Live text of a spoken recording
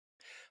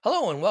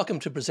Hello, and welcome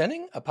to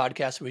Presenting, a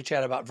podcast where we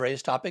chat about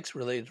various topics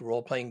related to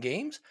role playing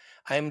games.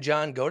 I am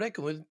John Godek,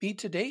 and with me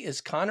today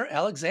is Connor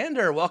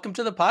Alexander. Welcome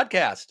to the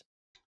podcast.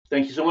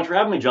 Thank you so much for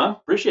having me, John.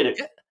 Appreciate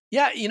it.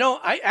 Yeah,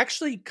 I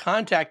actually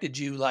contacted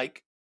you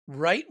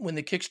right when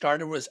the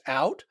Kickstarter was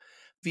out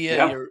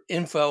via your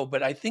info,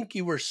 but I think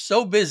you were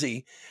so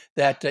busy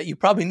that you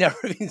probably never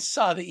even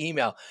saw the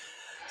email.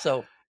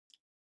 So,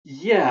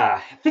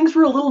 yeah, things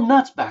were a little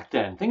nuts back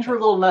then. Things were a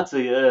little nuts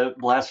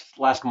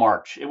last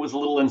March. It was a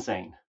little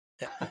insane.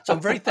 Yeah. So I'm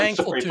very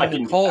thankful Sorry to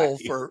Nicole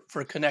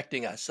for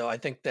connecting us. So I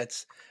think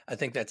that's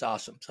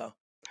awesome. So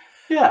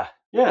yeah.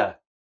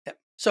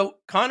 So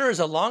Connor is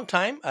a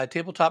longtime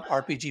tabletop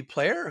RPG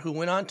player who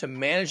went on to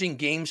managing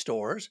game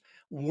stores,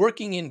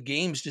 working in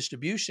games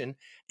distribution,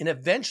 and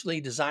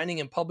eventually designing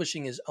and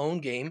publishing his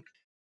own game,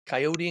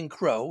 Coyote and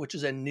Crow, which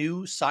is a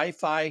new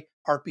sci-fi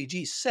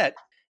RPG set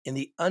in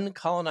the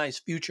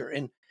uncolonized future.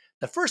 And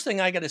the first thing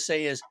I got to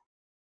say is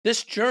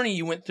this journey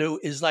you went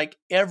through is like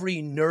every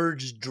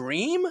nerd's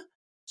dream.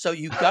 So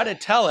you got to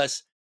tell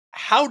us,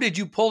 how did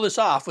you pull this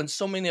off when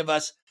so many of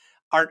us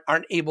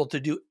aren't able to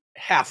do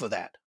half of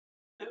that?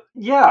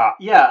 Yeah.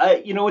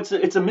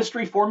 It's a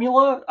mystery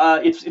formula.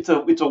 It's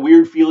a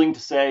weird feeling to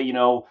say.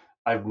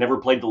 I've never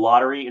played the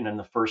lottery, and then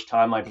the first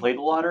time I played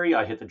the lottery,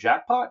 I hit the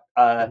jackpot.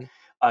 I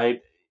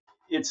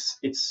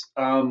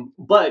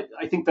But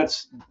I think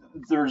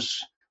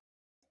there's.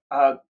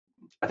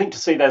 I think to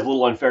say that is a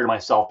little unfair to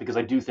myself because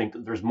I do think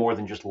that there's more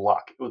than just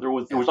luck. There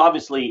was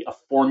obviously a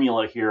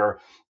formula here,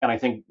 and I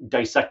think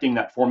dissecting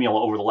that formula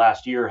over the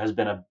last year has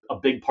been a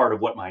big part of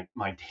what my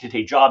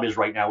day-to-day job is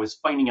right now, is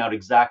finding out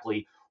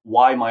exactly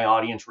why my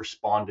audience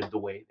responded the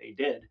way they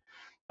did.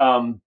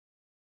 And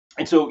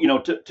so,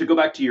 to go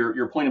back to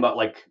your point about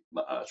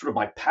sort of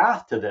my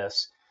path to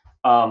this,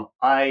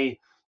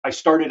 I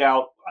started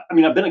out. I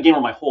mean, I've been a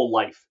gamer my whole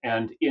life,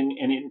 and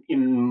in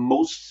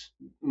most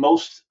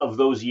of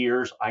those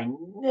years, I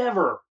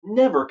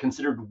never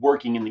considered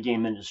working in the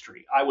game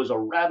industry. I was a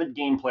rabid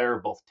game player,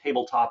 both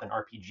tabletop and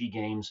RPG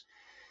games,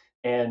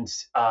 and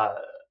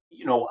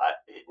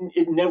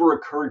it never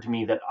occurred to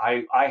me that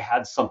I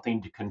had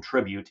something to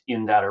contribute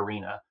in that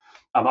arena.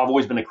 I've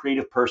always been a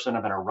creative person.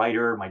 I've been a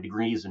writer. My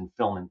degree is in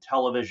film and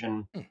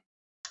television.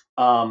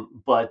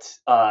 But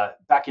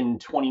back in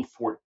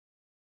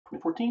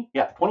 2014,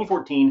 yeah,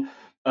 2014,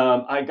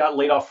 I got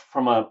laid off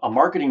from a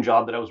marketing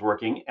job that I was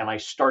working, and I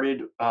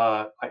started.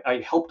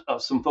 I helped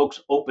some folks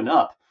open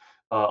up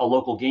a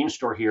local game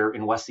store here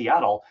in West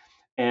Seattle,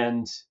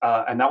 and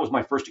that was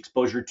my first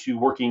exposure to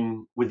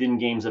working within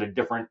games at a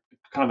different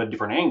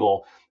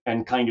angle,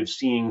 and kind of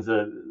seeing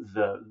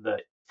the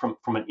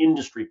from an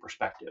industry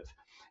perspective.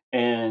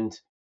 And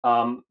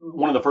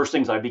one of the first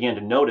things I began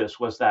to notice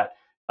was that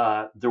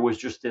there was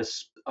just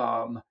this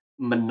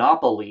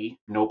monopoly,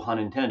 no pun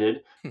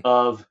intended,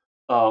 of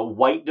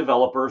white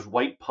developers,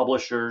 white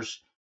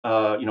publishers,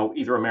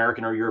 either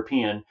American or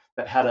European,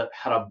 that had a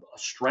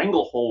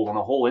stranglehold on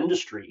the whole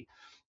industry.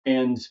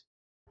 And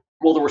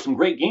while there were some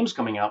great games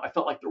coming out, I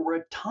felt like there were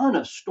a ton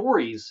of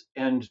stories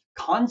and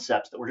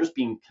concepts that were just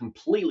being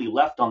completely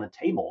left on the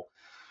table.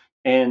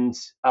 And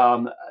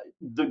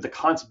the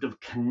concept of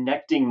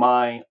connecting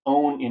my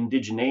own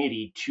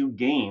indigeneity to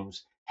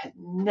games had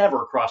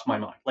never crossed my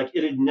mind. Like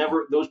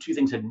those two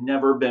things had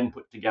never been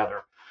put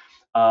together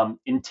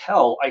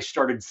until I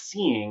started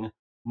seeing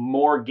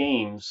more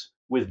games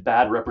with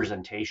bad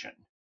representation.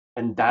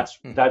 And that's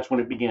when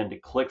it began to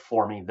click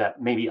for me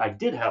that maybe I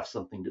did have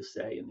something to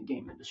say in the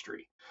game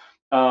industry.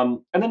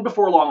 And then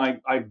before long,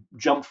 I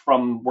jumped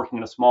from working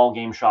in a small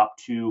game shop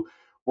to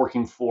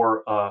working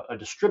for a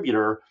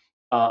distributor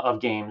of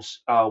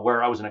games,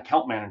 where I was an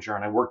account manager,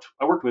 and I worked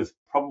with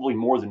probably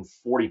more than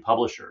 40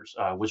 publishers.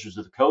 Wizards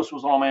of the Coast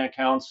was on all my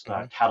accounts,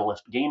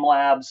 Catalyst Game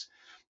Labs,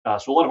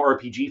 so a lot of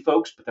RPG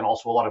folks, but then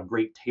also a lot of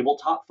great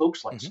tabletop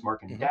folks like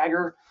Smirk and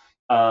Dagger,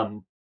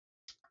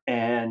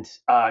 and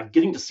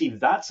getting to see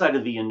that side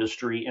of the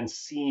industry and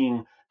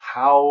seeing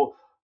how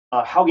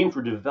games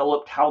were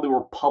developed, how they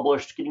were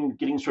published,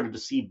 getting sort of to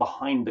see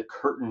behind the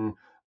curtain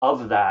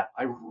of that,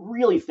 I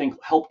really think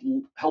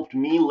helped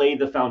me lay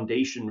the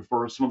foundation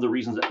for some of the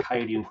reasons that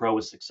Coyote and Crow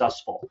was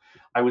successful.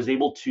 I was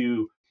able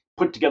to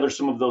put together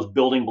some of those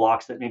building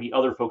blocks that maybe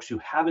other folks who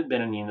haven't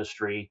been in the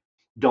industry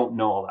don't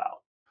know about.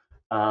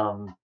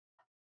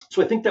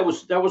 So I think that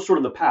was sort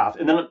of the path.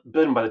 And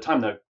then by the time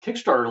the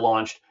Kickstarter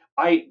launched,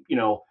 I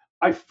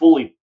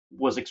fully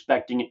was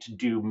expecting it to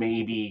do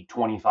maybe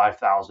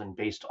 25,000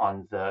 based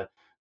on the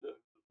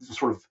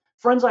sort of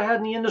friends I had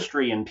in the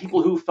industry and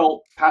people who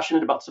felt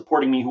passionate about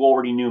supporting me, who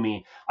already knew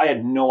me. I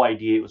had no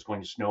idea it was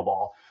going to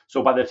snowball.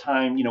 So by the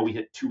time, we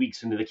hit 2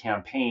 weeks into the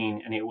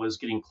campaign and it was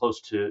getting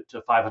close to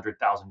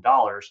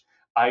 $500,000,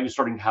 I was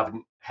starting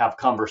to have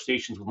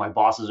conversations with my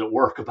bosses at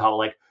work about,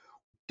 like,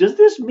 does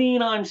this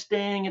mean I'm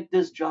staying at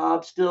this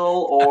job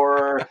still,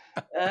 or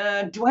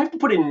do I have to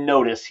put in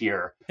notice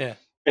here? Yeah.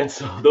 And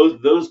so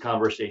those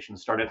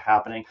conversations started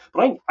happening.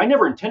 But I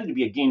never intended to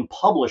be a game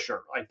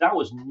publisher. Like, that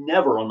was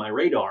never on my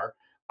radar.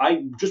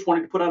 I just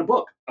wanted to put out a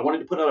book. I wanted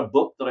to put out a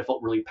book that I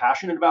felt really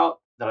passionate about,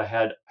 that I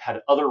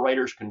had other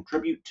writers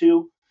contribute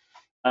to.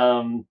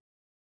 And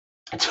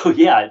so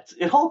yeah,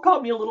 it all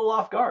caught me a little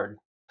off guard.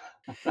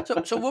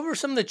 So what were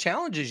some of the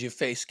challenges you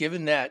faced,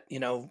 given that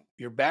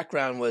your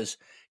background was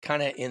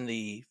kind of in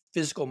the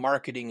physical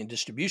marketing and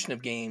distribution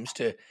of games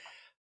to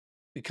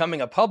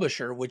becoming a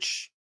publisher,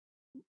 which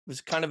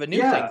was kind of a new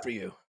thing Yeah, for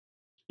you?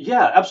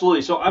 yeah,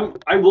 absolutely. So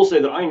I will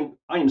say that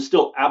I am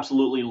still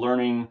absolutely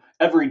learning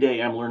every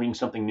day. I'm learning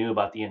something new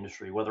about the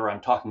industry, whether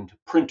I'm talking to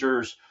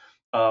printers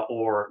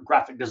or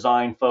graphic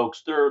design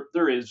folks.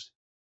 There is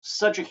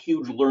such a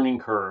huge learning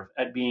curve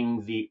at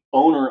being the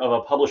owner of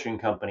a publishing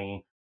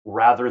company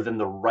rather than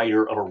the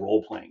writer of a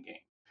role playing game.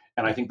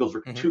 And I think those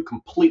are Hmm. two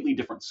completely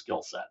different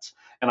skill sets.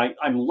 And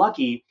I'm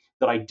lucky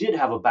that I did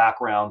have a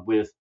background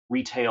with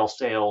retail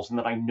sales and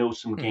that I know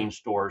some Hmm. game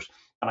stores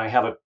and I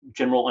have a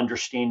general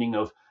understanding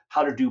of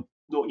how to do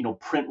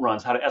print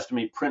runs, how to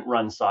estimate print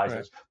run Right.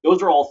 sizes.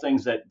 Those are all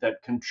things that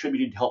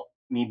contributed to help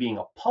me being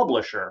a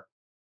publisher.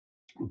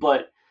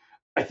 But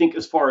I think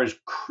as far as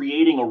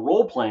creating a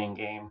role playing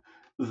game,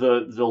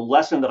 the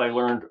lesson that I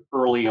learned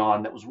early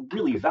on that was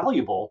really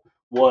valuable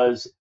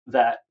was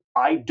that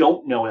I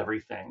don't know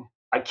everything.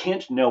 I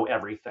can't know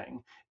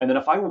everything. And then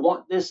if I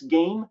want this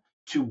game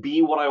to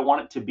be what I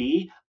want it to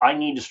be, I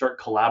need to start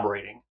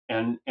collaborating.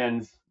 And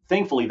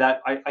thankfully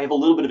that I have a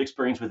little bit of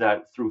experience with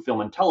that through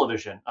film and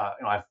television.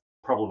 I've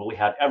probably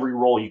had every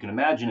role you can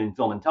imagine in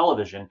film and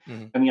television.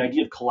 Hmm. And the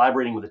idea of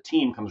collaborating with a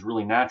team comes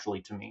really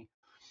naturally to me.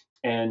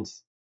 And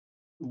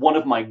one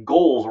of my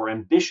goals or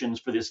ambitions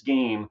for this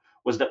game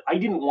was that I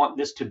didn't want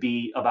this to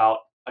be about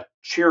a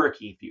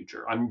Cherokee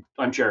future.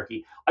 I'm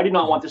Cherokee. I did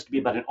not Hmm. want this to be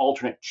about an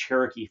alternate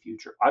Cherokee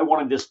future. I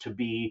wanted this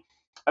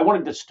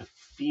to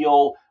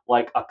feel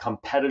like a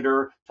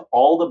competitor to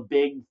all the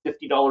big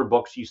 $50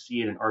 books you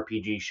see at an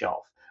RPG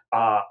shelf.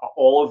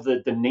 All of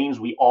the names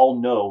we all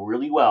know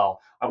really well.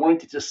 I wanted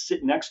to just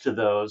sit next to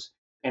those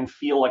and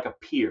feel like a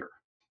peer.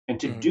 And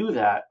to Hmm. do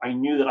that, I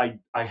knew that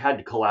I had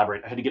to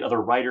collaborate. I had to get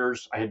other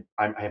writers. I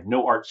have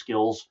no art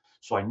skills,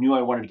 so I knew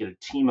I wanted to get a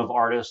team of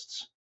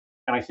artists.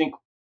 And I think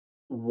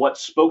what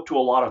spoke to a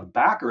lot of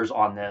backers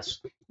on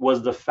this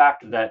was the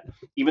fact that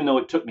even though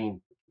it took me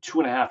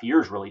 2.5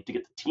 years really to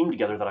get the team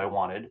together that I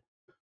wanted,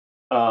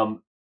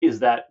 is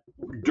that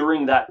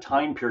during that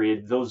time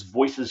period, those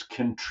voices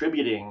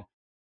contributing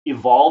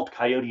evolved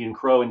Coyote and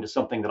Crow into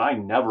something that I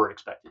never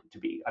expected it to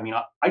be. I mean,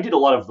 I did a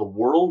lot of the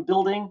world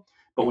building,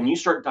 but when Hmm. you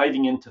start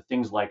diving into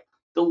things like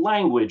the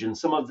language and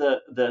some of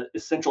the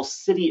essential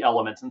city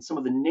elements and some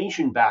of the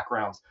nation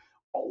backgrounds,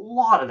 a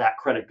lot of that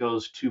credit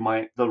goes to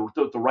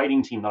the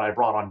writing team that I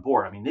brought on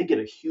board. I mean, they get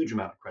a huge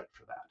amount of credit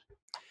for that.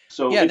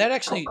 So Yeah, that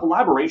actually,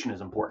 collaboration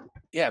is important.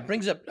 yeah,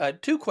 brings up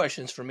two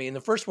questions for me. And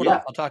the first one,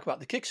 Yeah, I'll talk about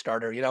the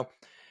Kickstarter.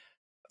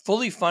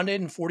 Fully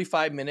funded in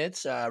 45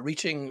 minutes,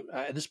 reaching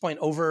at this point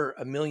over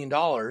 $1 million.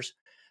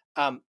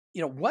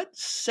 What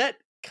set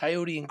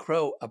Coyote and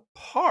Crow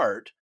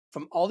apart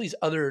from all these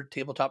other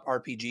tabletop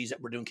RPGs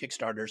that were doing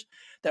Kickstarters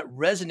that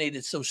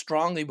resonated so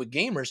strongly with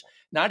gamers,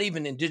 not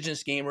even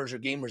indigenous gamers or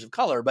gamers of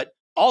color, but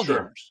all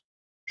sure. gamers?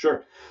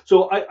 Sure.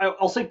 So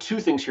I'll say two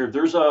things here.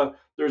 There's a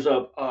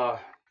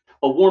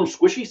warm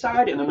squishy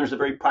side, and then there's a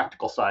very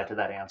practical side to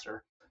that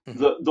answer. Hmm.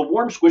 The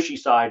warm squishy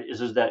side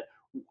is that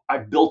I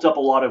built up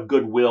a lot of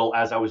goodwill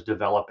as I was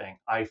developing.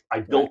 I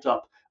Right. built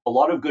up a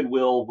lot of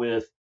goodwill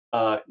with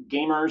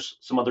gamers,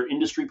 some other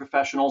industry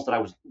professionals that I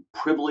was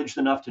privileged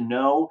enough to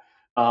know.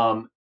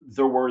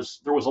 There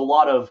was a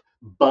lot of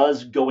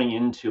buzz going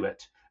into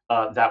it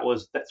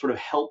that sort of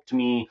helped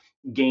me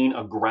gain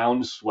a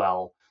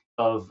groundswell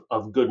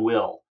of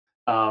goodwill.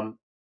 Um,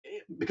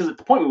 because at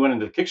the point we went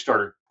into the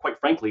Kickstarter, quite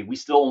frankly, we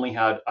still only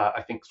had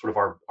I think sort of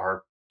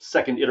our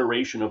second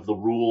iteration of the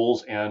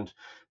rules and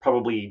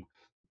probably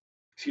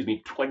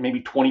like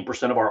maybe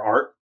 20% of our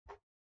art.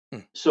 Hmm.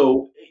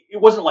 So it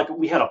wasn't like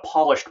we had a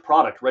polished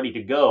product ready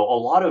to go. A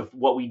lot of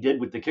what we did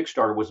with the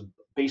Kickstarter was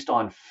based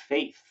on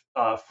faith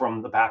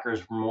from the backers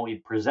from what we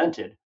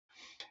presented.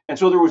 And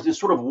so there was this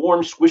sort of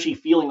warm, squishy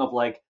feeling of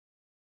like,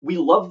 we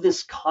love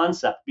this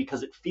concept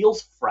because it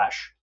feels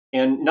fresh.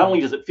 And not Hmm.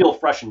 only does it feel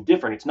fresh and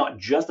different, it's not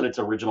just that it's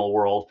original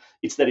world,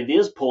 it's that it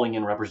is pulling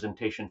in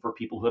representation for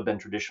people who have been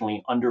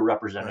traditionally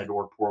underrepresented Right.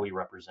 or poorly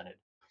represented.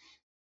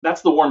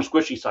 That's the warm,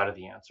 squishy side of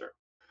the answer.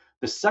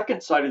 The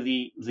second side of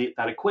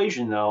that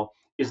equation, though,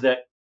 is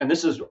that, and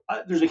this is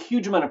there's a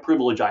huge amount of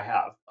privilege I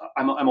have.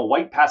 I'm a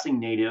white passing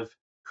native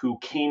who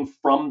came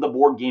from the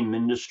board game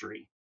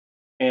industry,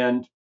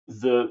 and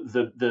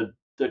the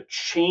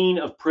chain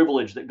of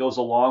privilege that goes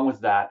along with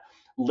that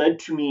led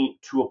to me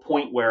to a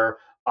point where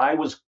I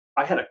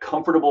had a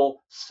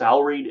comfortable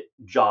salaried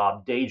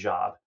day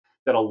job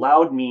that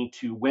allowed me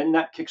to, when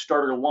that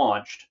Kickstarter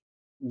launched,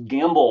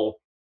 gamble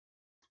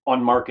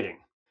on marketing.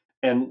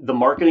 And the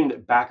marketing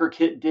that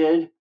BackerKit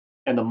did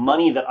and the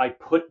money that I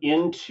put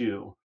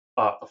into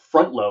a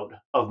front load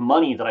of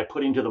money that I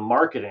put into the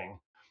marketing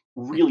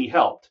Hmm. really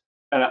helped.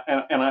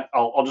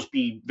 I'll just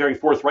be very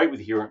forthright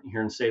with you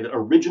here and say that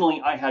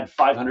originally I had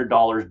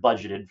 $500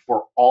 budgeted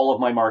for all of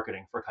my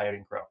marketing for Coyote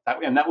and Crow.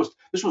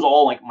 This was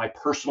all like my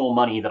personal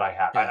money that I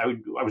had. Yeah.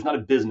 I was not a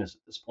business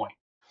at this point.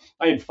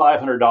 I had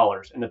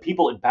 $500, and the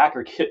people at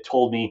BackerKit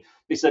told me,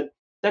 they said,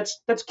 that's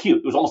cute.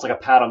 It was almost like a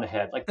pat on the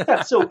head, like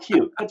that's so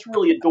cute. That's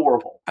really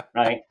adorable,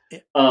 right? Yeah.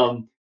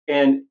 Um,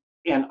 and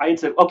and I had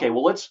said, okay,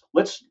 well let's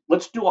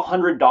do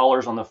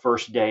 $100 on the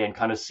first day and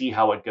kind of see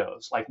how it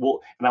goes.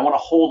 And I want to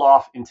hold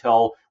off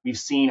until we've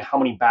seen how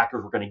many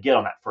backers we're going to get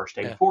on that first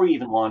day Yeah. before we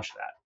even launch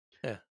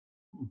that. Yeah.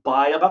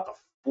 By about the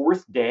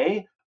fourth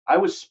day, I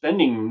was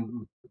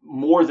spending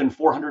more than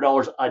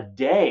 $400 a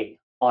day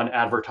on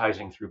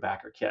advertising through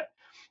BackerKit.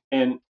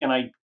 And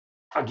I,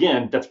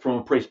 again, that's from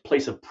a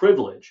place of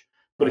privilege.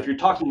 But if Right. you're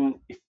talking,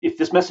 if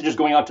this message is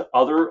going out to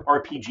other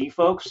RPG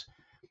folks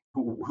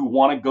who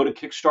want to go to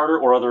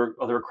Kickstarter or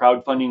other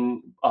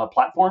crowdfunding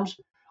platforms,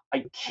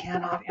 I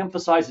cannot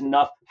emphasize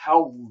enough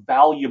how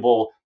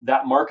valuable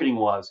that marketing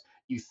was.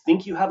 You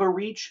think you have a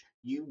reach,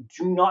 you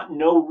do not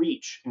know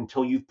reach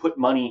until you've put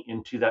money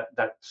into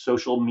that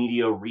social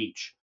media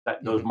reach,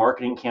 those Mhm.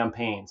 marketing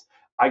campaigns.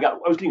 I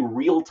was getting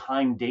real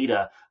time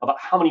data about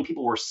how many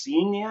people were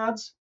seeing the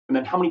ads and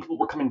then how many people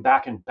were coming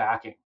back and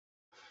backing.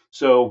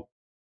 So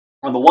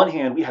on the one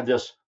hand, we had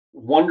this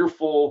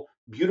wonderful,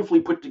 beautifully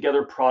put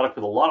together product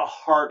with a lot of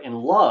heart and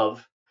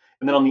love.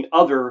 And then on the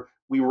other,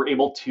 we were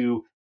able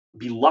to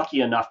be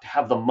lucky enough to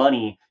have the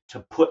money to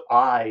put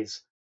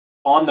eyes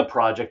on the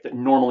project that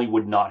normally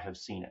would not have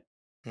seen it.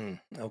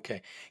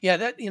 Okay.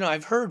 Yeah,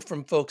 I've heard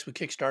from folks with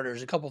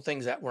Kickstarters a couple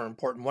things that were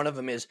important. One of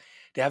them is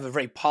to have a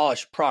very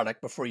polished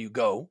product before you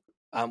go,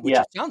 which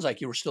Yeah, it sounds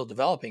like you were still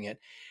developing it,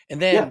 and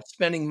yeah, then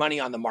spending money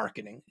on the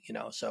marketing.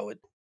 So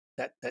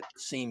that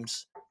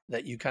seems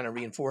that you kind of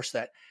reinforce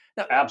that.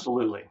 Now,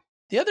 absolutely.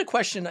 the other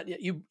question that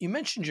you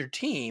mentioned your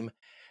team,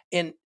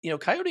 and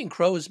Coyote and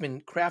Crow has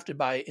been crafted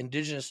by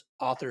indigenous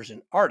authors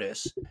and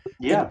artists. And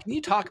Yeah, can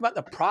you talk about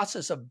the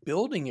process of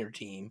building your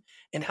team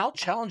and how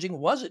challenging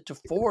was it to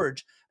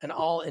forge an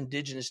all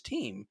indigenous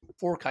team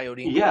for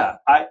Coyote and yeah.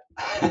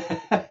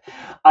 Crow?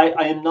 I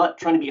am not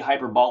trying to be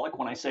hyperbolic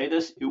when I say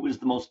this. It was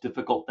the most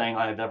difficult thing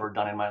I have ever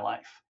done in my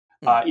life.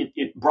 Hmm.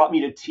 It brought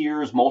me to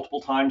tears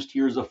multiple times,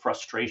 tears of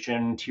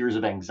frustration, tears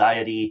of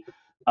anxiety.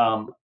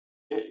 Um,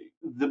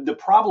 the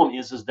problem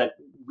is that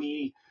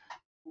we,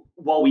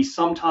 while we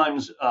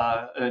sometimes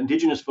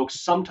indigenous folks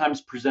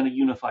sometimes present a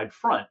unified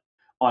front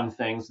on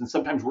things, and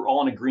sometimes we're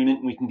all in agreement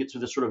and we can get to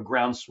this sort of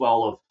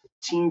groundswell of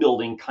team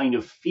building kind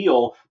of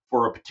feel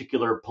for a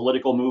particular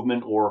political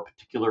movement or a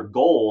particular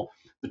goal.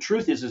 The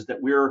truth is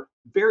that we're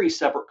very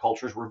separate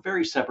cultures, we're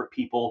very separate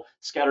people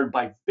scattered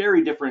by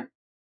very different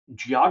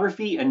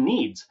geography and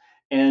needs.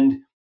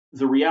 And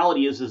the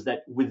reality is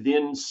that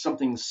within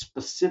something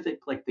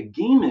specific like the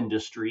game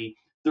industry,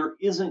 there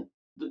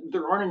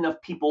aren't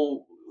enough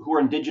people who are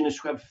indigenous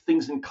who have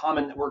things in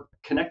common that we're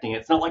connecting.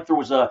 It's not like there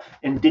was a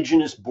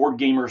indigenous board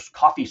gamers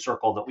coffee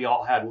circle that we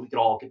all had. We could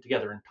all get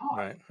together and talk.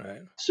 Right,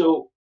 right.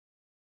 So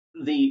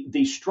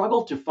the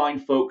struggle to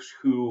find folks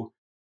who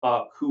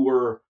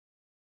were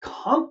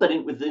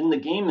competent within the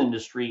game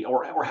industry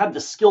or had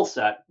the skill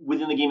set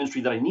within the game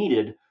industry that I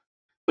needed,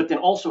 but then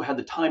also had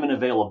the time and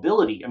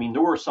availability. I mean,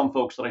 there were some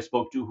folks that I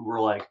spoke to who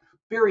were like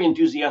very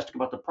enthusiastic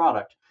about the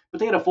product, but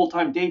they had a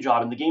full-time day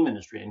job in the game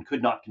industry and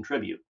could not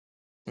contribute.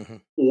 Hmm.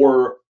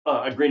 Or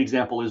a great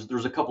example is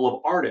there's a couple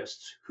of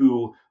artists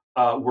who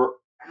were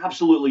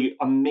absolutely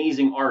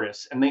amazing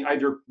artists, and they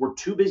either were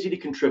too busy to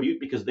contribute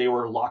because they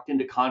were locked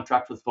into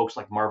contract with folks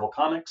like Marvel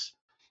Comics,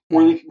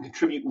 or Hmm. they can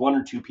contribute one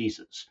or two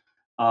pieces.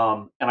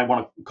 And I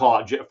want to call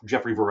out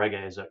Jeffrey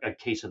Verrega as a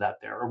case of that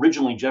there.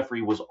 Originally,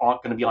 Jeffrey was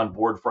going to be on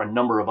board for a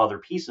number of other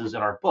pieces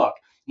in our book.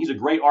 He's a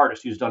great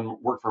artist who's done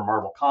work for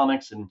Marvel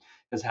Comics and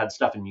has had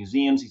stuff in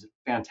museums. He's a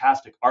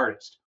fantastic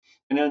artist.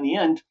 And in the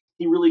end,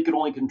 he really could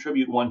only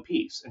contribute one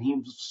piece. And he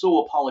was so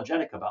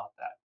apologetic about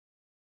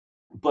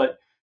that. But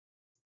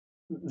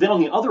then on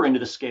the other end of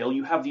the scale,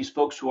 you have these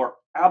folks who are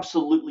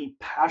absolutely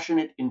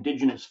passionate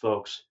indigenous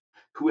folks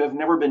who have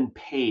never been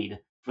paid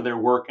for their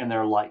work in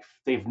their life.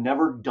 They've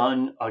never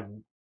done a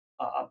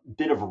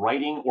bit of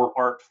writing or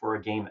art for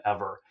a game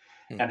ever.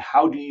 Hmm. And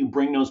how do you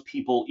bring those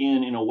people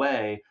in a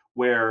way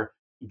where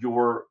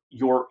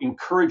you're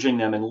encouraging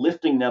them and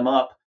lifting them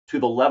up to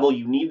the level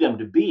you need them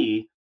to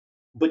be,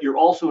 but you're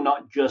also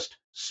not just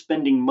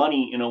spending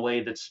money in a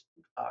way that's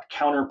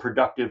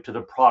counterproductive to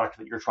the product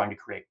that you're trying to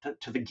create,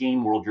 to the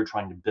game world you're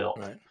trying to build.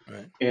 Right,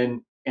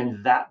 right.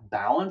 And that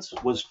balance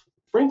was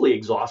frankly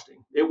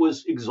exhausting. It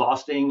was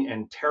exhausting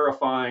and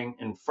terrifying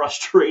and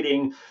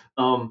frustrating.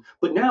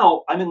 But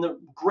now I'm in the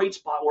great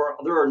spot where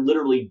there are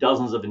literally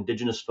dozens of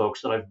indigenous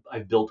folks that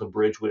I've built a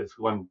bridge with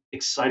who I'm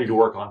excited to Mhm.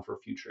 work on for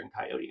future in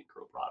Coyote and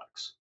Crow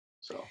products.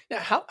 So, Now,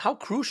 how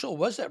crucial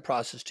was that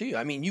process to you?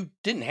 I mean, you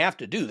didn't have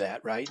to do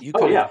that, right? You oh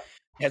could have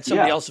yeah, had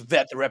somebody yeah. else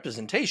vet the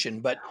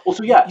representation, but Well,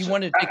 so you, yeah, you so,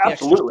 wanted to take the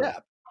extra absolutely.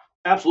 step.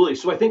 Absolutely.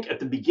 So I think at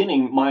the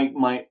beginning,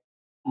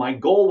 my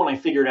goal when I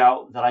figured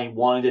out that I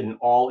wanted an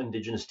all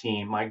indigenous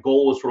team, my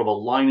goal was sort of a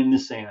line in the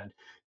sand.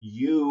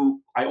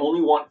 I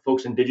only want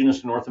folks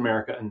indigenous to North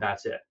America, and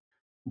that's it.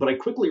 But I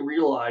quickly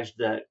realized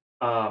that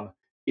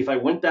if I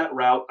went that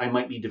route, I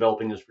might be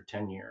developing this for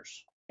 10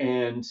 years.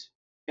 And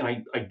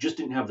I just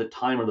didn't have the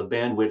time or the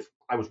bandwidth.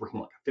 I was working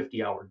like a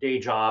 50-hour day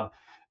job,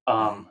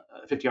 Mhm.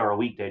 50-hour a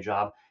week day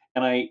job,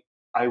 and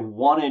I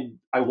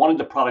wanted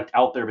the product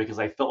out there because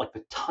I felt like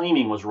the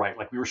timing was right.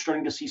 Like we were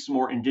starting to see some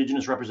more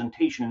indigenous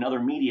representation in other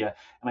media,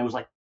 and I was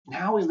like,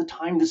 now is the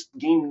time this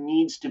game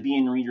needs to be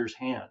in readers'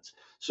 hands.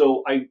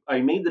 So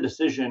I made the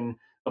decision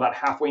about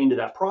halfway into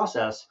that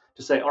process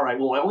to say, all right,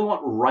 well, I only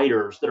want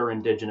writers that are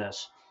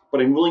indigenous, but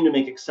I'm willing to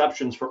make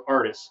exceptions for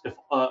artists. If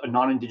a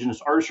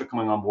non-indigenous artists are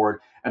coming on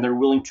board and they're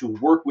willing to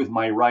work with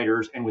my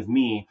writers and with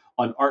me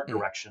on art Mhm.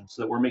 direction,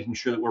 so that we're making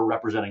sure that we're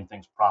representing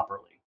things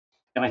properly.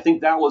 And I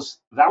think that was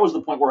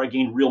the point where I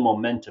gained real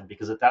momentum,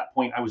 because at that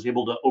point I was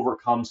able to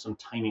overcome some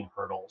timing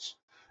hurdles.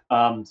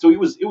 So it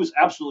was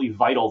absolutely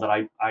vital that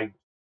I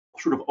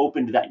sort of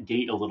opened that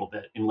gate a little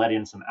bit and let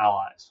in some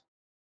allies.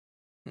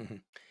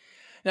 Mhm.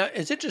 Now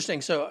it's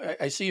interesting. So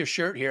I see your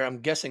shirt here. I'm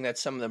guessing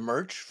that's some of the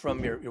merch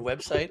from your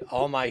website.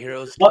 All my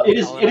heroes Well, killed it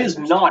is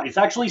colonizers. not. It's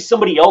actually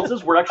somebody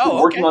else's. We're actually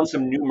Oh, working okay, on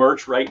some new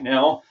merch right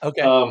now.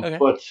 okay, Um, okay.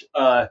 but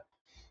uh,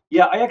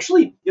 yeah,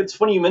 it's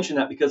funny you mentioned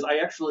that, because I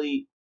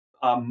actually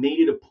made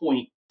it a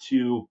point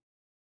to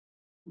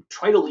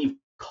try to leave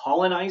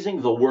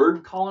colonizing, the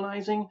word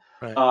colonizing,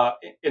 Right. uh,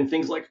 and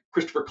things like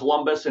Christopher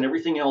Columbus and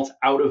everything else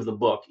out of the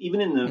book.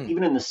 Even in the Mm.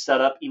 even in the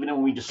setup, even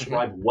when we Mhm.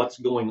 describe what's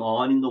going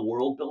on in the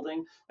world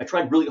building, I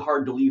tried really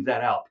hard to leave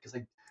that out, because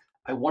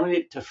I wanted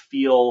it to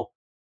feel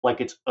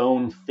like its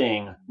own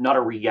thing, not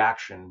a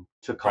reaction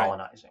to Right.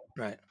 colonizing.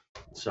 Right.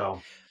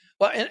 So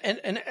Well,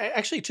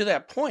 actually, to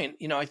that point,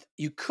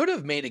 you could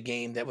have made a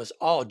game that was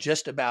all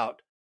just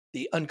about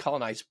the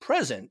uncolonized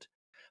present,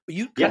 but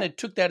you kind yeah, of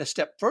took that a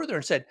step further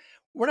and said,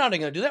 "We're not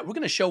going to do that. We're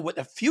going to show what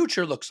the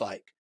future looks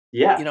like."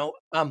 yeah. You know,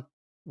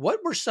 what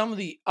were some of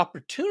the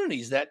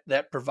opportunities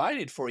that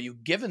provided for you,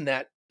 given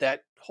that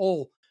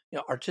whole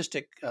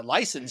artistic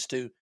license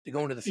to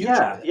go into the future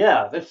Yeah, with it?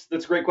 yeah,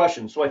 that's a great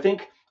question. So I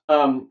think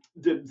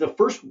the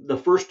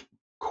first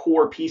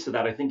core piece of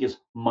that, I think, is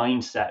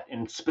mindset,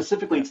 and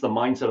specifically Yeah. it's the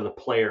mindset of the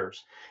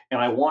players. And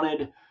I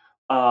wanted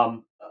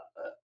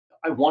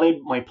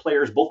my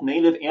players, both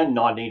native and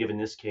non-native in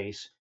this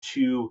case,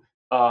 to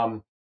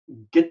um,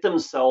 get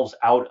themselves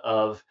out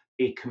of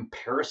a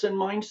comparison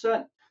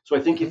mindset. So I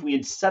think Hmm. if we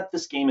had set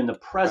this game in the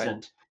Right.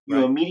 present, you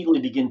Right.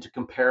 immediately begin to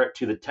compare it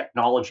to the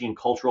technology and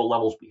cultural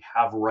levels we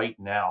have right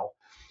now.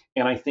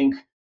 And I think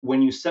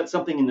when you set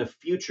something in the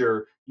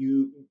future,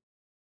 you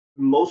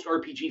most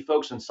RPG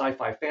folks and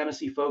sci-fi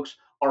fantasy folks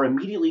are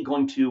immediately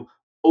going to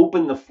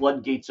open the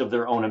floodgates of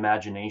their own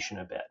imagination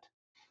a bit.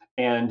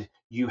 And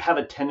you have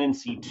a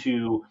tendency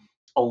to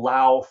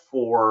allow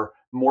for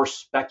more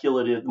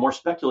speculative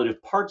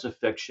parts of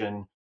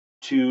fiction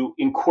to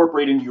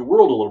incorporate into your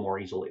world a little more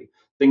easily.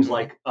 Things Hmm.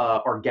 like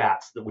our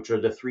GATs, which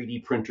are the 3D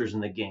printers in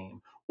the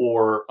game,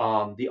 or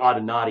the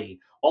Audinati.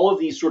 All of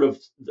these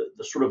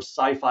the sort of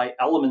sci-fi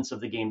elements of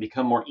the game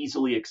become more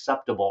easily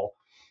acceptable.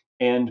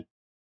 And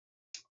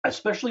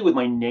especially with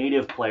my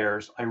native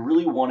players, I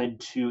really wanted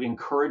to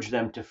encourage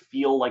them to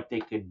feel like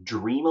they could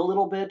dream a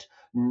little bit,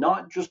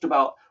 not just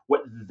about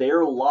what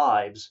their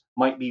lives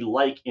might be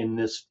like in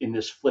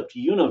this flipped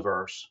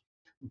universe,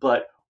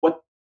 but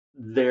what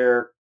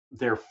their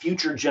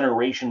future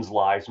generations'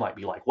 lives might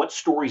be like. What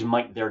stories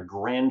might their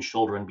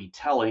grandchildren be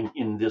telling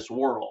in this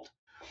world?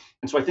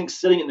 And so I think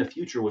setting it in the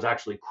future was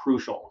actually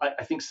crucial.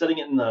 I think setting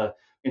it in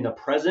the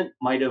present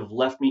might have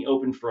left me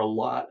open for a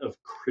lot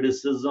of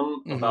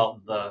criticism Hmm.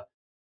 about the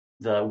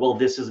well,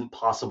 this isn't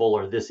possible,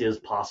 or this is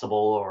possible,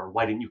 or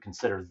why didn't you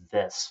consider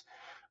this.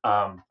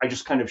 I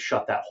just kind of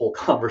shut that whole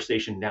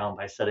conversation down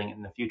by setting it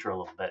in the future a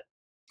little bit.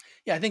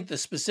 Yeah, I think the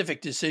specific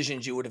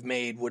decisions you would have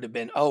made would have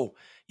been, oh,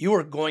 you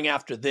were going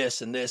after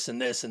this and this and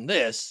this and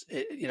this.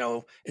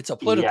 It's a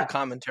political Yeah.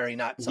 commentary,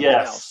 not something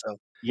Yes. else. So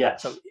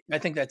Yes. I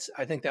think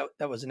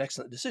that was an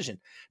excellent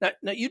decision.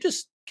 Now you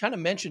just kind of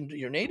mentioned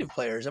your native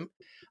players.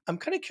 I'm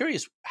kind of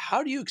curious.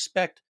 How do you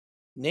expect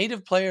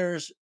native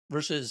players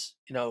versus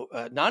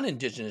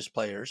non-indigenous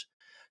players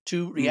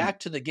to Mm.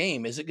 react to the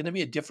game? Is it going to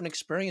be a different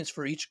experience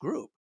for each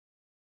group?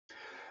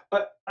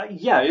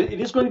 Yeah, it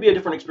is going to be a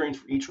different experience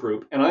for each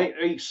group, and I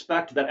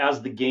expect that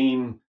as the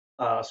game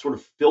sort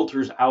of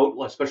filters out,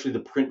 especially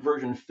the print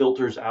version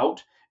filters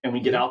out, and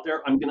we get Hmm. out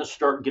there, I'm going to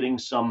start getting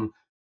some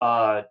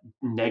uh,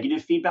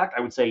 negative feedback.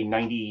 I would say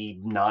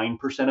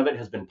 99% of it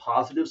has been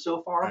positive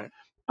so far,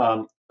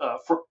 Right.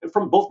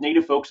 from both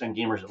native folks and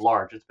gamers at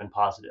large. It's been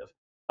positive,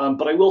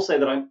 but I will say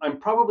that I'm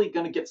probably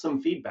going to get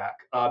some feedback,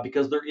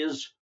 because there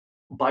is,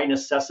 by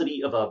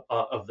necessity of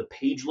the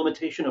page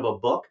limitation of a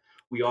book,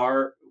 we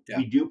are Yeah.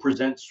 we do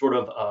present sort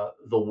of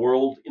the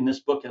world in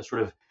this book as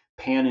sort of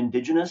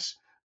pan-indigenous.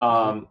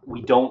 Hmm.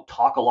 We don't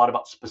talk a lot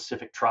about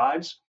specific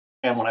tribes,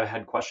 and when I've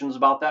had questions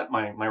about that,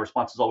 my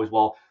response is always,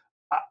 well,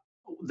 uh,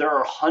 there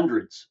are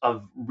hundreds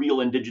of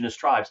real indigenous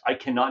tribes. I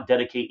cannot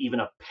dedicate even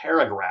a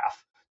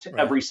paragraph to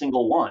Right. every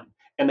single one,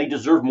 and they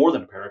deserve more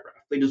than a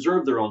paragraph. They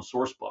deserve their own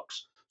source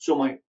books. So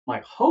my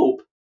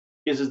hope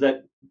is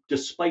that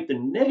despite the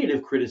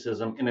negative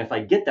criticism, and if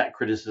I get that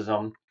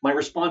criticism, my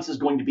response is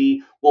going to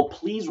be, well,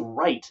 please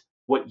write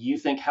what you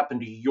think happened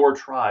to your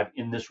tribe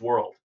in this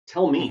world.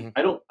 Tell me. Hmm.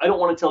 I don't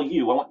want to tell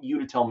you. I want you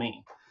to tell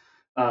me.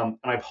 And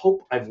I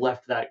hope I've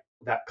left that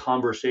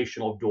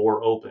conversational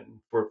door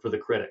open for the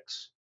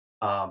critics,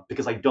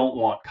 because I don't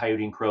want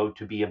Coyote and Crow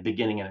to be a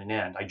beginning and an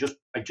end. I just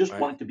Right.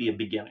 want it to be a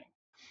beginning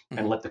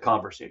and Hmm. let the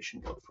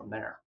conversation go from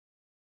there.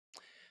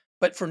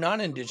 But for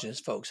non-indigenous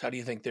folks, how do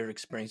you think their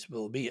experience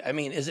will be? I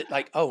mean, is it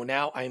like, oh,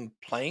 now I'm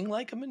playing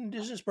like I'm an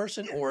indigenous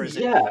person, or is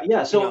it, Yeah,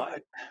 yeah. you So know,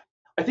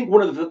 I think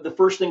one of the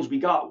first things we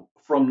got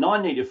from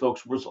non-native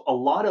folks was a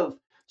lot of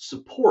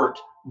support,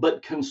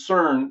 but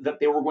concern that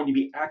they were going to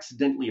be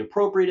accidentally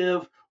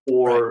appropriative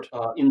right,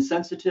 or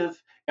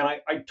insensitive, and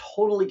I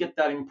totally get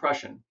that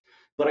impression.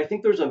 But I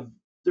think there's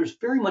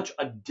very much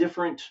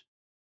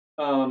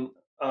um,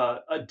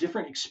 a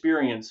different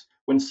experience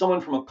when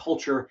someone from a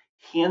culture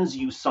hands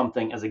you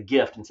something as a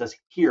gift and says,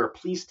 "Here,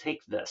 please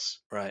take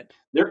this." right.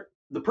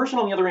 The person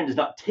on the other end is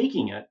not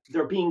taking it;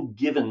 they're being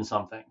given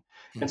something.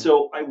 And Hmm.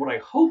 so, what I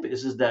hope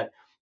is that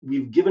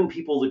we've given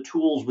people the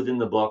tools within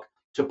the book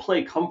to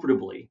play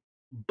comfortably.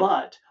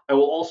 But I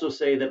will also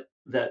say that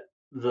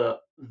the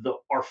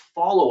our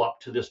follow up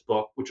to this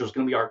book, which is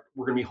going to be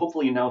we're going to be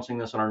hopefully announcing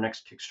this on our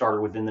next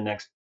Kickstarter within the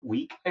next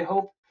week, I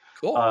hope.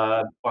 Cool.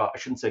 Well, I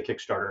shouldn't say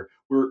Kickstarter.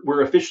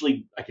 We're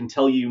officially, I can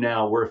tell you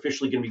now, we're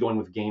officially going to be going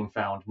with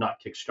GameFound,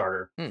 not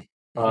Kickstarter. Hmm.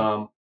 Hmm.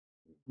 Um,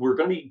 we're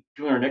going to be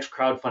doing our next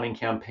crowdfunding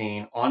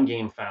campaign on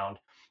GameFound,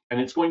 and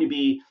it's going to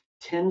be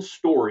 10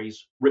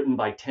 stories written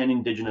by 10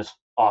 Indigenous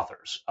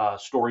authors.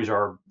 Stories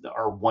are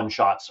one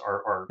shots,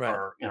 Right.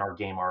 are in our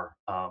game are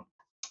uh,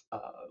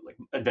 like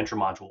adventure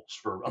modules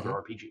for other Hmm.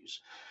 RPGs.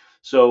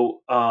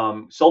 So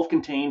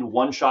self-contained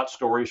one-shot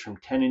stories from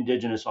 10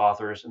 Indigenous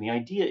authors, and the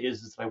idea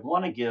is that I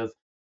want to give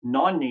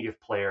non-native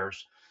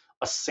players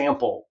a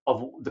sample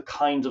of the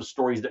kinds of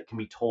stories that can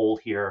be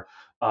told here.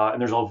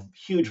 And there's a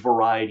huge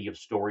variety of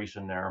stories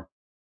in there,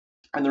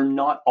 and they're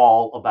not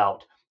all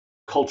about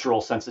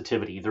cultural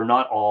sensitivity. They're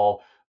not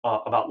all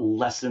about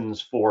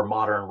lessons for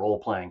modern role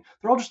playing.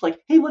 They're all just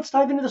like, hey, let's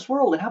dive into this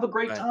world and have a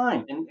great Right.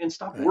 time and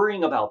stop Right.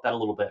 worrying about that a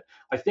little bit.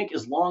 I think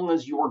as long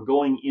as you're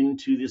going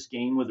into this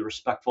game with a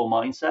respectful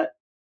mindset,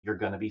 you're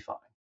going to be fine.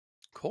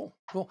 Cool.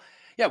 Cool.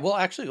 Yeah. Well,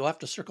 actually, we'll have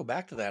to circle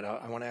back to that.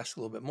 I want to ask a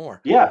little bit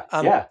more. Yeah,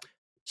 Um, yeah.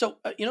 So,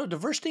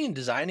 diversity in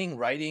designing,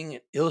 writing,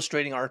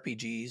 illustrating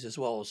RPGs, as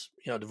well as,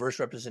 diverse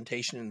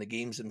representation in the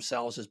games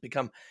themselves has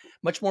become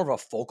much more of a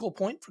focal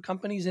point for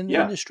companies in the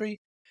Yeah. industry.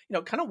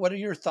 Kind of what are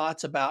your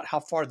thoughts about how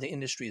far the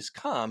industry has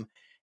come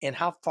and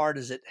how far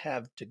does it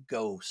have to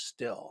go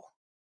still?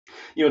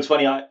 It's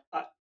funny.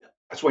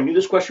 So I knew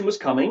this question was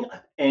coming,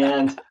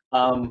 and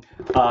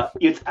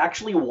it's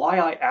actually why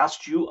I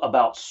asked you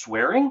about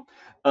swearing.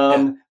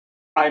 Yeah.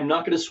 I'm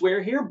not going to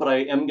swear here, but I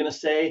am going to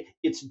say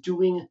it's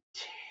doing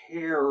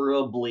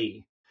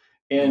terribly.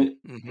 And,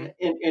 Mm-hmm.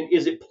 and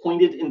is it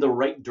pointed in the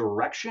right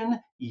direction?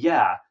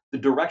 Yeah, the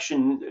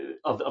direction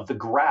of the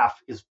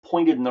graph is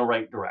pointed in the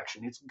right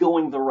direction. It's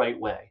going the right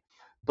way.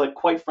 But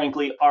quite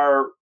frankly,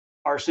 our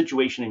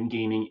situation in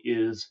gaming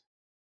is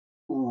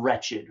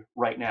wretched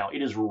right now.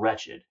 It is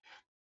wretched.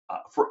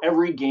 For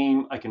every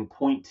game I can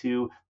point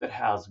to that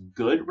has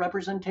good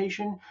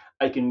representation,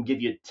 I can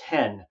give you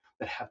 10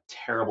 that have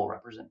terrible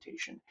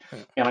representation.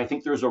 And I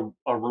think there's a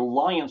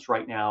reliance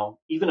right now,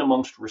 even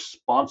amongst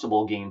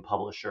responsible game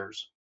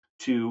publishers,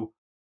 to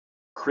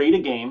create a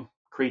game,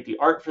 create the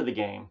art for the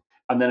game,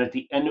 and then at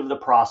the end of the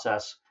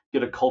process,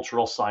 get a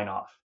cultural sign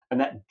off. And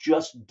that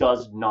just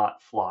does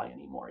not fly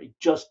anymore. It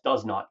just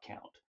does not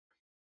count.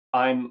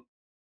 I'm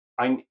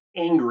I'm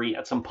angry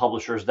at some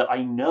publishers that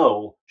I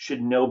know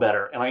should know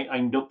better, and I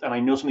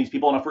know some of these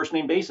people on a first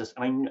name basis,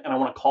 and I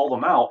want to call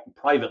them out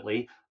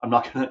privately. I'm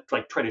not going to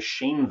like try to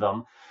shame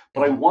them,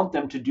 but I Mm-hmm. want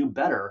them to do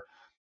better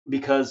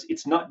because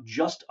it's not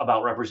just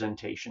about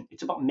representation.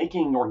 It's about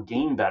making your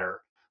game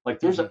better. Like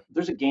Mm-hmm.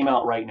 there's a game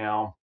out right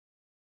now.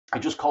 I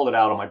just called it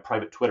out on my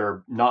private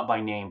Twitter, not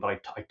by name,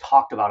 but I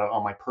talked about it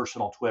on my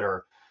personal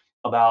Twitter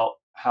about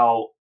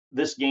how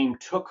this game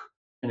took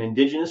an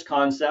indigenous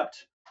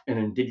concept, an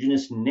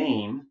indigenous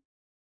name,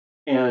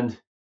 and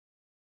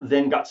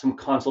then got some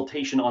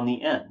consultation on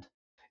the end.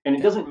 And it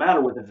Yeah. doesn't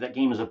matter whether that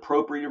game is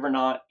appropriate or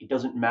not. It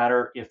doesn't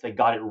matter if they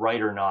got it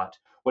right or not.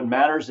 What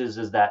matters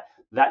is that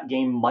that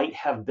game might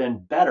have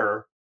been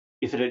better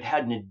if it had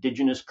had an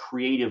indigenous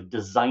creative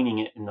designing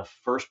it in the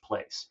first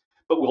place.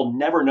 But we'll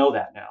never know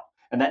that now.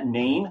 And that Mm-hmm.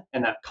 name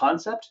and that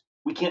concept,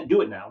 we can't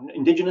do it now.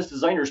 Indigenous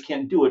designers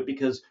can't do it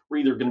because we're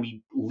either going to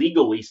be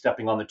legally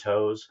stepping on the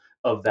toes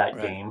of that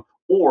Right. game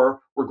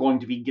or we're going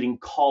to be getting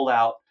called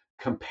out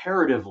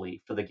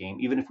comparatively for the game,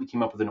 even if we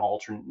came up with an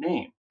alternate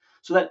name.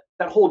 So that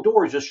whole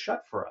door is just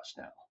shut for us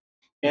now.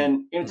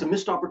 And it's a Mm-hmm.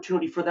 missed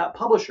opportunity for that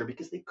publisher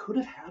because they could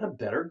have had a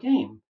better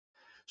game.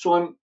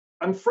 So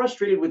I'm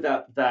frustrated with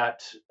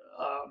that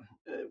um,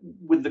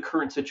 with the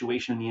current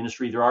situation in the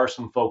industry. There are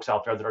some folks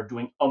out there that are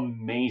doing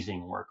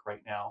amazing work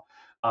right now.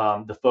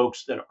 The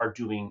folks that are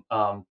doing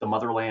the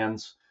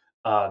Motherlands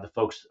the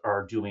folks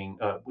are doing,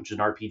 which is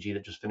an RPG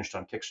that just finished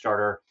on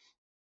Kickstarter.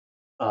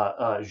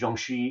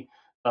 Zhongxi,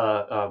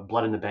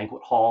 Blood in the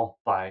Banquet Hall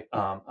by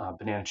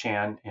Banana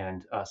Chan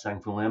and Sang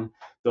Fu Lim.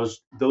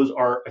 Those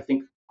are, I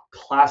think,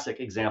 classic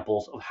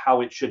examples of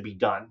how it should be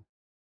done.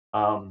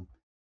 Um,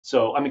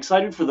 so I'm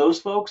excited for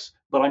those folks,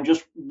 but I'm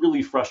just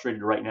really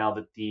frustrated right now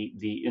that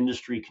the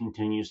industry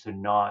continues to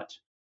not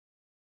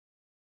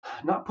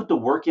put the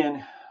work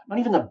in, not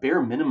even the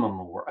bare minimum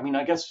of work. I mean,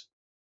 I guess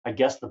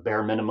the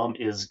bare minimum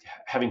is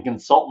having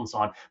consultants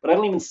on, but I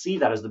don't even see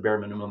that as the bare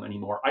minimum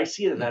anymore. I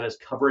see that as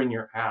covering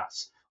your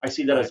ass. I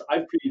see that Right. as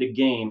I've created a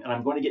game and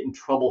I'm going to get in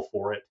trouble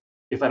for it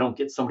if I don't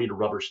get somebody to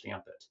rubber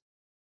stamp it.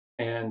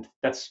 And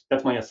that's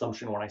my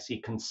assumption when I see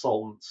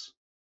consultants,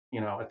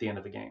 at the end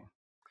of the game.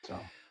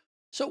 So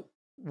So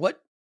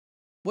what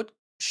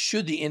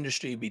should the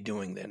industry be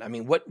doing then? I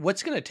mean,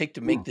 what's going to take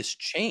to hmm, make this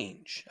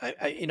change?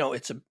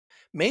 it's a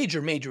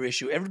major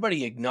issue.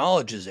 Everybody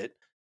acknowledges it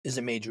is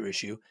a major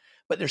issue,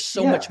 but there's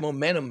so much yeah.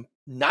 momentum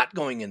not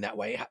going in that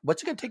way.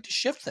 What's it going to take to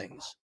shift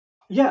things?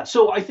 Yeah,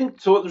 so I think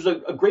so. There's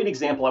a great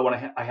example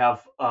I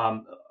have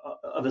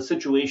of a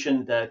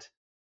situation that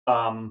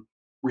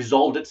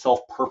resolved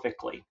itself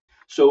perfectly.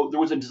 So there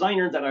was a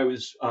designer that I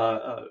was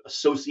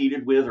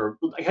associated with, or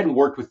I hadn't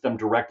worked with them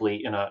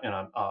directly in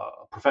a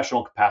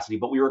professional capacity,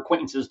 but we were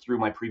acquaintances through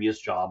my previous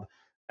job,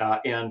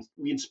 and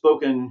we had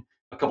spoken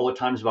a couple of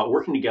times about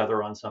working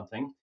together on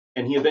something.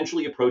 And he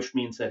eventually approached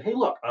me and said, "Hey,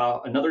 look,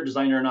 another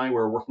designer and I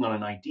were working on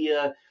an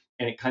idea,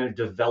 and it kind of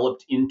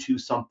developed into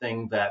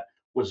something that."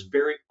 Was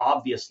very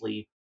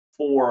obviously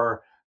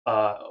for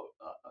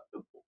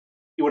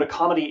it would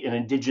accommodate an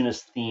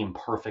indigenous theme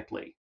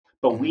perfectly,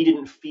 but Hmm. we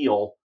didn't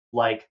feel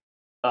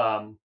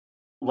um,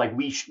 like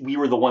we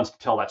were the ones to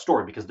tell that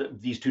story because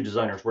these two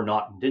designers were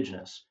not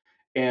indigenous,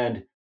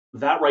 and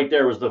that right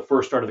there was the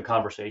first start of the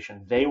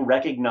conversation. They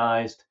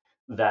recognized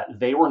that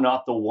they were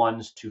not the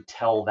ones to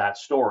tell that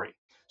story,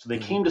 so they Hmm.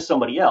 came to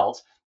somebody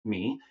else,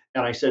 me,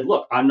 and I said,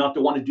 "Look, I'm not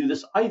the one to do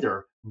this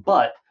either,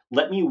 but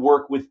let me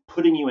work with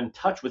putting you in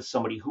touch with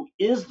somebody who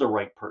is the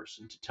right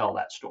person to tell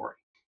that story."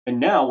 And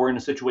now we're in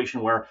a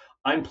situation where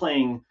I'm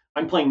playing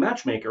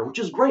matchmaker, which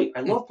is great.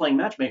 I love playing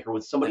matchmaker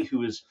with somebody Yeah.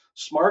 who is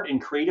smart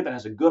and creative and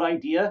has a good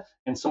idea,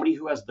 and somebody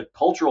who has the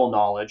cultural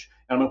knowledge.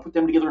 And I'm going to put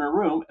them together in a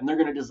room, and they're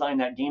going to design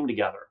that game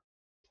together.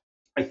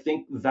 I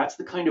think that's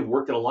the kind of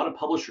work that a lot of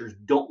publishers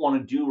don't want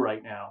to do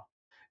right now.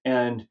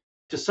 And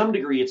to some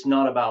degree, it's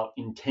not about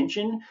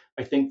intention.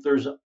 I think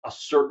there's a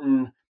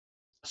certain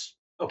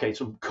okay,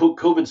 so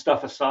COVID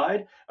stuff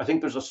aside, I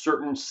think there's a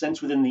certain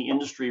sense within the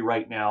industry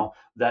right now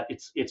that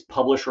it's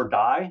publish or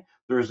die.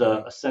 There's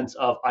a, Hmm. a sense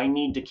of I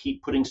need to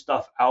keep putting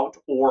stuff out,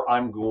 or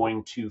I'm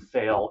going to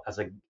fail as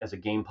a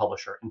game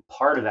publisher. And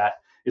part of that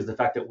is the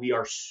fact that we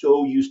are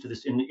so used to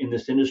this in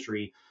this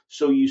industry,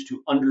 so used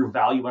to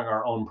undervaluing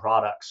our own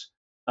products.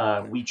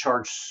 We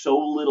charge so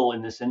little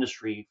in this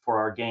industry for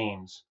our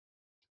games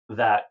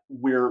that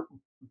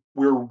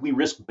we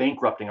risk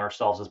bankrupting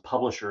ourselves as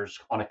publishers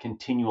on a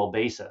continual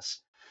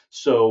basis.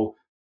 So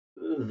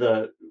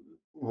the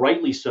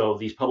rightly so,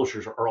 these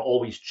publishers are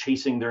always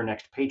chasing their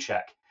next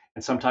paycheck.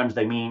 And sometimes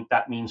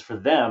that means for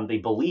them, they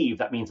believe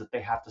that means that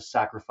they have to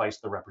sacrifice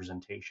the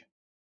representation.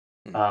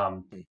 Hmm.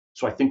 Um, Hmm.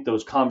 so I think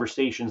those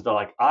conversations that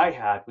like I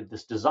had with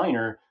this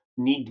designer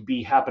need to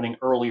be happening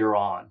earlier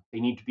on. They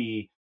need to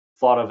be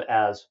thought of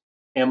as,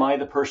 am I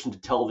the person to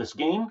tell this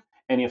game?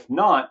 And if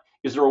not,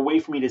 is there a way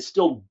for me to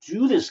still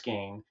do this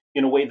game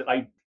in a way that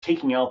I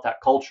taking out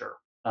that culture?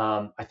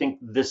 I think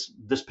this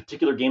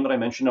particular game that I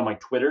mentioned on my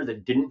Twitter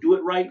that didn't do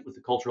it right with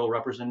the cultural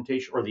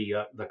representation or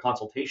the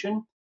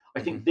consultation. I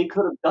Hmm. think they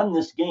could have done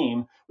this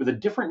game with a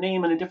different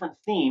name and a different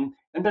theme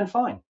and been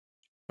fine.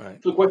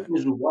 Right. So the Right. question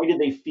is, why did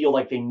they feel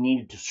like they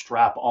needed to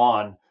strap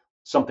on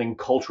something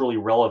culturally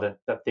relevant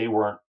that they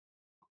weren't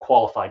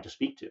qualified to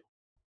speak to?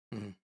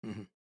 Hmm.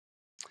 Hmm.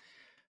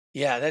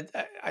 Yeah, that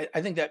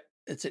I think that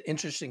it's an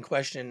interesting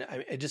question.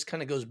 It just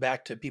kind of goes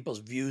back to people's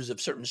views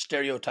of certain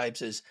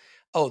stereotypes as,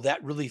 oh,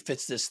 that really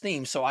fits this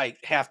theme, so I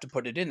have to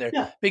put it in there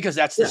Yeah, because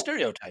that's the yeah,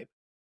 stereotype.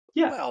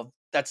 yeah, Well,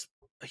 that's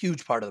a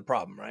huge part of the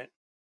problem, right?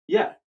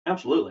 yeah,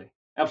 absolutely,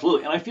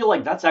 absolutely. And I feel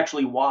like that's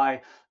actually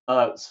why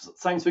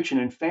science fiction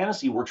and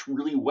fantasy works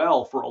really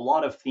well for a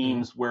lot of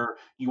Hmm. themes where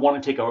you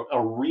want to take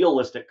a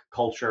realistic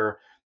culture,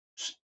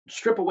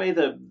 strip away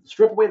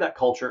that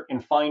culture,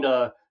 and find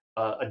a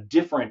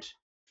different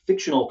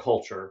fictional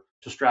culture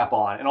to strap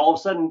on, and all of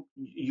a sudden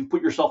you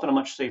put yourself in a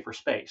much safer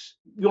space.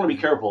 You want to be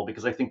Hmm. careful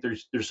because I think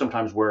there's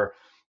sometimes where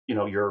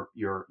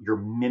you're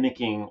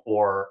mimicking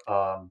or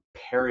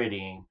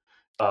parodying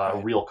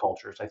Right. real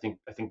cultures. I think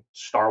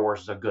Star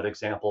Wars is a good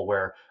example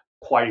where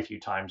quite a few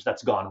times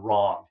that's gone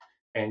wrong,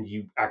 and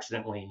you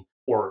accidentally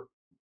or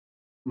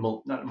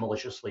not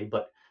maliciously,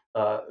 but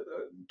uh,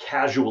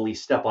 casually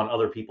step on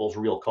other people's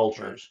real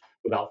Right. cultures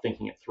without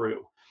thinking it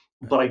through.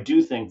 Right. But I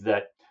do think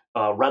that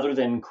rather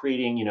than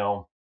creating,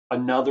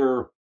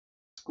 another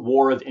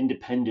war of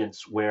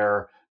independence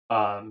where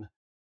um,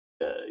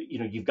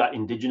 you've got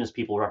indigenous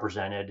people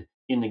represented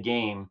in the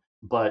game,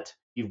 but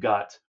you've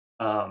got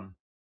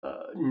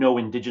no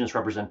indigenous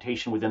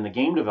representation within the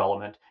game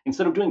development.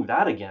 Instead of doing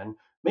that again,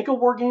 make a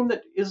war game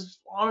that is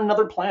on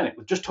another planet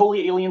with just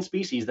totally alien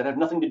species that have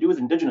nothing to do with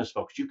indigenous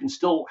folks. You can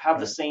still have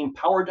the Right. same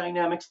power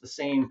dynamics, the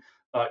same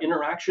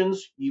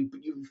interactions. You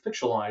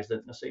fictionalize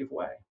it in a safe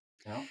way.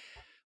 You know?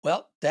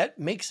 Well, that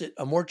makes it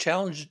a more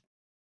challenging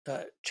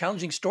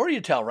story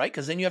to tell, right?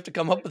 Because then you have to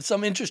come up with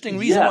some interesting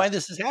reason why Yes,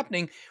 this is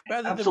happening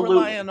rather than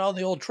rely absolutely, on all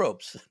the old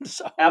tropes.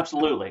 So,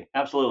 absolutely.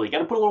 Got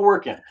to put a little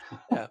work in.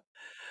 yeah.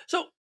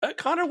 So,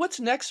 Connor, what's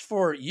next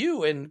for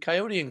you and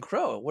Coyote and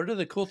Crow? What are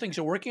the cool things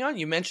you're working on?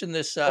 You mentioned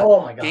this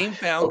Oh my gosh. Game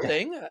Found Okay.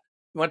 thing. You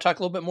want to talk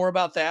a little bit more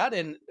about that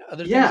and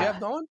other things you Yeah. have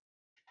going?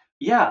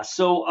 Yeah,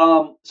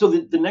 so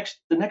the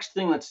next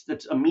thing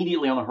that's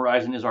immediately on the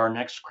horizon is our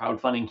next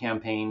crowdfunding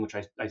campaign, which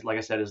I like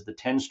I said is the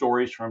 10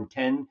 stories from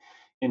 10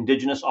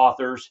 indigenous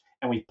authors,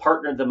 and we've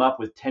partnered them up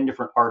with 10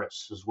 different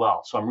artists as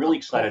well. So I'm really Oh,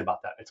 excited cool.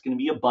 about that. It's going to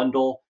be a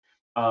bundle,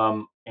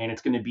 and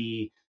it's going to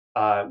be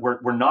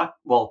we're not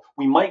well,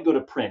 we might go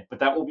to print, but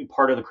that will be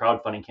part of the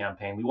crowdfunding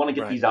campaign. We want to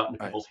get Right. these out into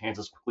Right. people's hands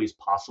as quickly as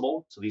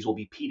possible. So these will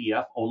be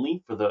PDF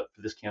only for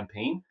this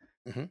campaign.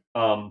 Hmm.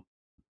 Um,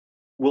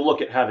 we'll look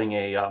at having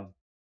a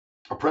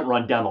print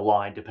run down the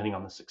line, depending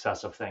on the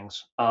success of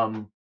things.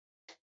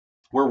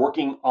 We're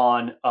working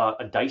on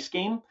a dice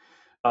game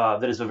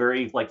that is a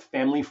very like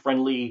family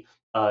friendly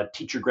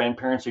teach your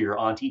grandparents or your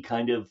auntie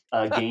kind of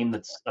game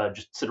that's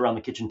just sit around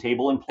the kitchen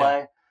table and Yeah.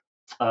 play.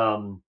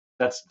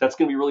 That's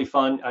going to be really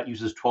fun. It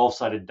uses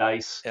 12-sided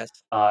dice, Yes.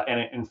 and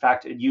in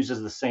fact, it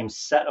uses the same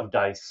set of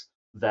dice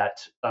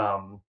that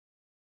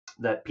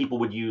people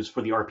would use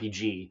for the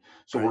RPG.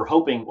 So Right.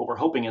 what we're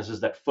hoping is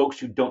that folks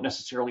who don't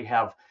necessarily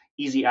have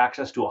easy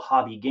access to a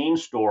hobby game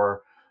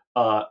store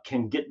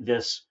can get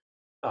this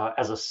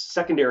as a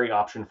secondary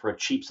option for a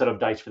cheap set of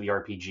dice for the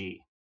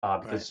RPG.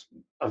 Right. Because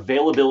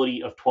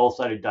availability of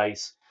 12-sided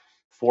dice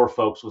for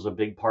folks was a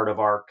big part of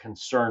our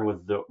concern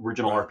with the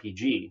original Right.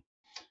 RPG.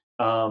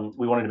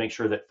 We wanted to make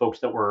sure that folks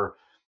that were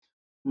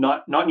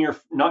not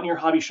near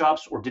hobby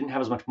shops or didn't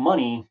have as much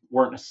money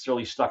weren't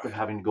necessarily stuck with Right.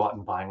 having to go out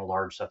and buying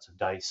large sets of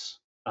dice.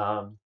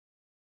 Um,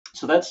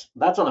 so that's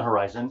on the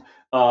horizon.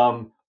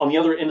 On the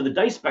other end of the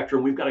dice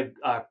spectrum, we've got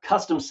a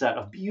custom set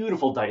of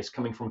beautiful dice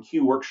coming from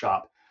Q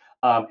Workshop,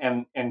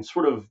 and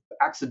sort of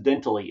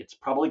accidentally, it's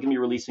probably going to be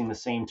releasing the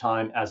same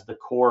time as the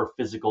core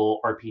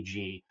physical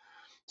RPG.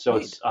 So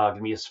it's Neat. going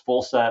to be a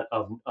full set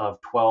of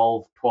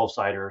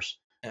 12-siders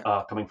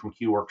Yeah. coming from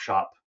Q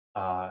Workshop.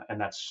 And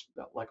that's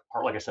like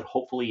I said,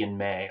 hopefully in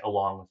May,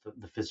 along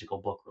with the physical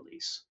book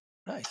release.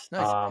 Nice.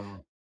 Nice.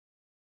 Um,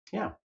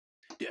 yeah.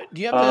 Do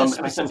you have the And I'm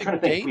trying to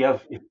specific think. We date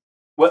have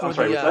what? I'm for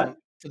sorry. What's that?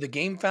 the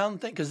Game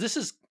Found thing? Because this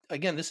is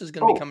again, this is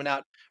going to be Oh, coming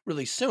out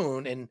really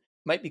soon and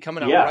might be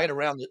coming out yeah, right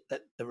around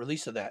the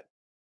release of that.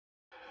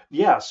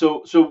 yeah.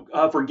 So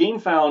for Game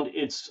Found,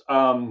 it's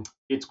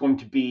going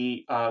to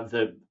be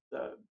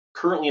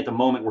currently at the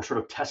moment we're sort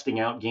of testing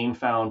out Game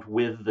Found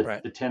with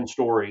Right. the 10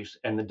 stories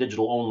and the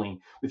digital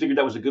only. We figured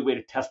that was a good way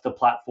to test the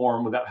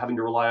platform without having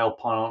to rely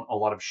upon a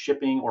lot of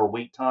shipping or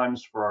wait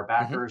times for our Hmm.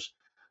 backers.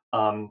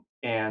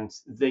 And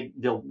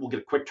we'll get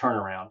a quick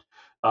turnaround.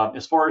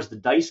 As far as the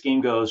dice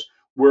game goes,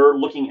 we're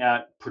looking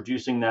at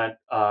producing that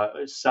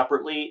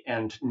separately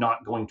and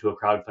not going to a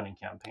crowdfunding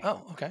campaign.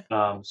 Oh, okay.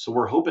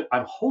 So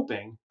I'm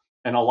hoping,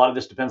 and a lot of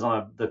this depends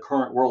on the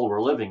current world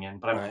we're living in,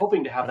 but I'm Right.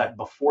 hoping to have Right. that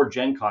before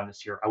Gen Con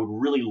this year. I would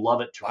really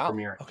love it to Wow.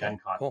 premiere at Okay. Gen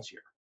Con Cool. this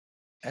year.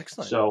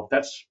 Excellent. So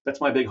that's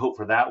my big hope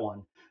for that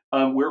one.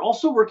 We're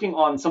also working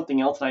on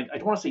something else, and I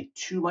don't want to say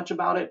too much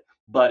about it,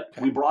 but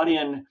Okay. we brought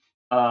in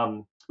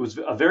it was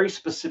a very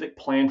specific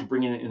plan to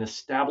bring in an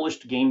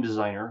established game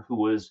designer who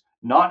was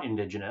not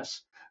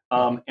indigenous,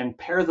 Hmm. and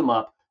pair them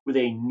up with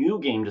a new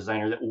game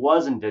designer that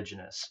was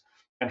indigenous,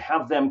 and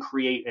have them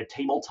create a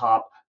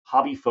tabletop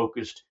hobby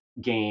focused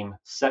game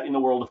set in the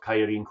world of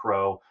Coyote and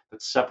Crow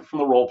that's separate from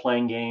the role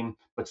playing game,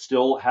 but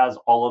still has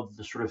all of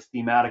the sort of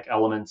thematic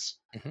elements.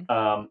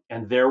 Hmm.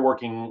 And they're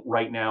working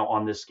right now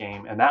on this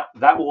game, and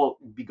that will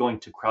be going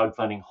to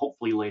crowdfunding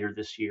hopefully later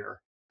this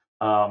year.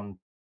 Um,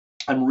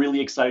 I'm really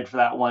excited for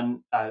that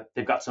one.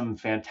 They've got some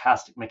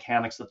fantastic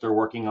mechanics that they're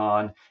working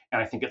on,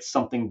 and I think it's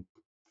something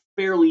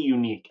fairly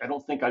unique. I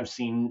don't think I've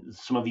seen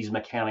some of these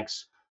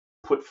mechanics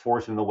put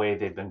forth in the way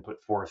they've been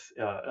put forth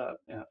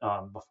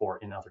before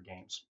in other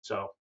games.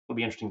 So it'll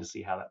be interesting to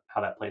see how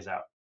that plays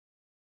out.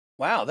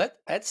 Wow,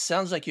 that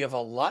sounds like you have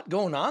a lot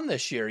going on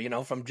this year,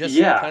 from just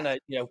Yeah, kind of,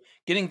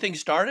 getting things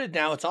started.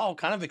 Now it's all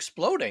kind of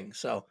exploding.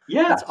 So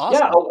yeah, that's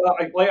yeah.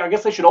 awesome. I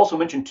guess I should also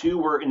mention too.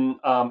 We're in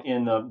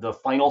the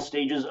final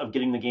stages of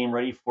getting the game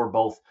ready for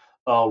both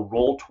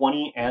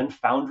Roll20 and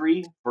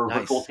Foundry for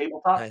virtual Nice.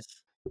 tabletop.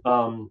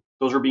 Nice.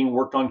 Those are being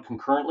worked on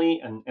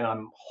concurrently, and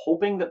I'm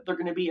hoping that they're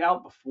going to be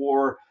out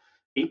before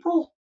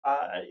April.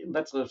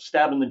 That's a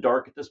stab in the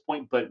dark at this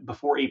point, but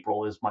before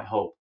April is my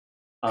hope.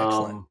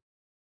 Excellent. Um,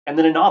 and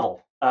then a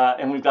novel,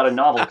 and we've got a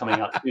novel coming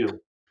out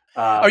too.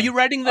 Are you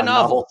writing the A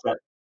novel novel? set.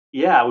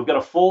 Yeah, we've got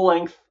a full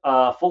length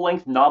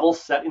novel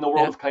set in the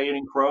world Yeah. of Coyote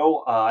and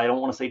Crow. I don't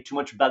want to say too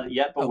much about it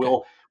yet, but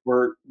Okay.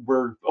 we're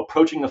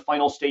approaching the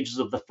final stages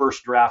of the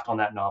first draft on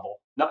that novel.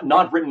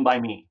 Not written by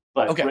me,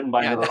 but Okay. written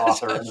by Yeah, another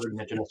that's, author, another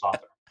Indigenous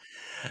author.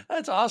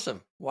 that's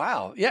awesome.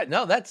 Wow. Yeah,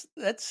 no, that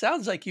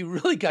sounds like you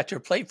really got your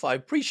plate full. I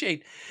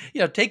appreciate,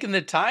 taking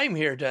the time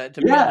here to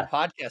be on the Yeah.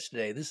 podcast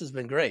today. This has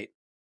been great.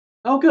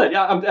 Oh, good.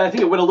 Yeah, I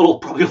think it went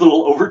probably a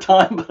little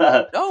overtime,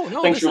 but No,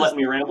 no, thanks for letting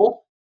me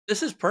ramble.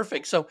 this is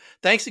perfect. So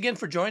thanks again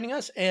for joining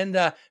us,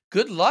 and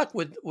good luck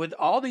with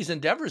all these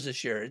endeavors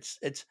this year.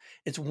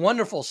 It's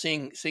wonderful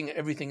seeing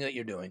everything that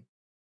you're doing.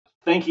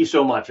 Thank you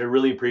so much. I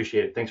really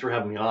appreciate it. Thanks for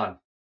having me on.